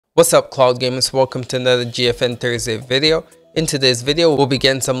What's up, cloud gamers? Welcome to another GFN Thursday video. In today's video, we'll be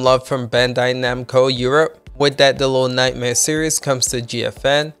getting some love from Bandai Namco Europe. With that, the Little Nightmare series comes to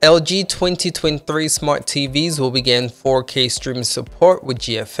GFN. LG 2023 smart TVs will be getting 4K streaming support with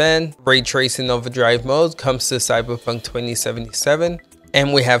GFN. Ray tracing overdrive mode comes to Cyberpunk 2077.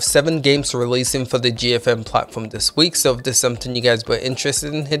 And we have 7 games releasing for the GFN platform this week. So if this is something you guys were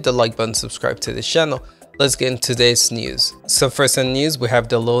interested in, hit the like button, subscribe to the channel. Let's get into today's news. So first in news, we have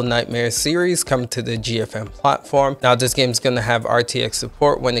the Little Nightmare series come to the GFN platform. Now this game is going to have RTX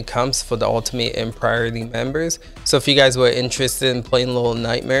support when it comes for the Ultimate and Priority members. So if you guys were interested in playing Little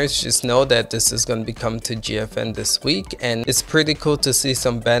Nightmares, just know that this is going to be coming to GFN this week. And it's pretty cool to see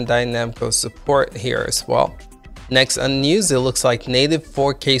some Bandai Namco support here as well. Next on news, it looks like native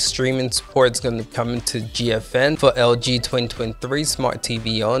 4K streaming support is going to come into GFN for LG 2023 smart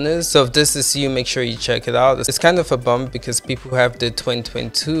TV owners. So if this is you, make sure you check it out. It's kind of a bum because people who have the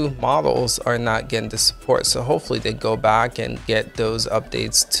 2022 models are not getting the support. So hopefully they go back and get those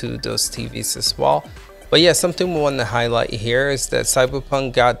updates to those TVs as well. But yeah, something we want to highlight here is that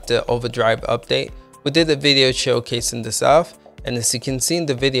Cyberpunk got the overdrive update. We did a video showcasing this off. And as you can see in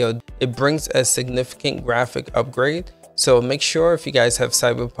the video, it brings a significant graphic upgrade. So make sure if you guys have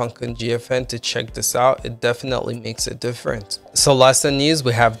Cyberpunk and GFN to check this out. It definitely makes a difference. So last on news,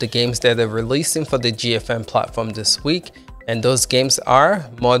 we have the games that are releasing for the GFN platform this week. And those games are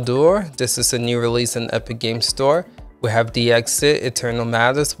Mordur. This is a new release in Epic Games Store. We have The Exit Eternal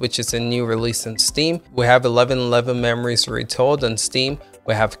Matters, which is a new release on Steam. We have 1111 Memories Retold on Steam.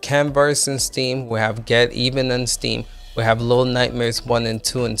 We have Canvas on Steam. We have Get Even on Steam. We have Little Nightmares 1 and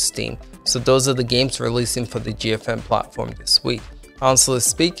 2 on Steam. So those are the games releasing for the GFN platform this week. Honestly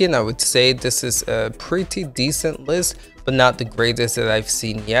speaking, I would say this is a pretty decent list, but not the greatest that I've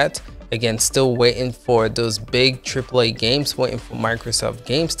seen yet. Again, still waiting for those big AAA games, waiting for Microsoft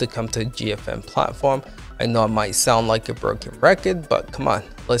games to come to GFN platform. I know it might sound like a broken record, but come on,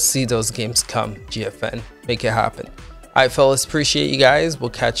 let's see those games come GFN. Make it happen. Alright fellas, appreciate you guys. We'll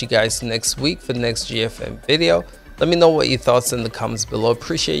catch you guys next week for the next GFN video. Let me know what your thoughts in the comments below.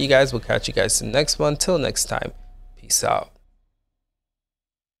 Appreciate you guys. We'll catch you guys in the next one. Till next time. Peace out.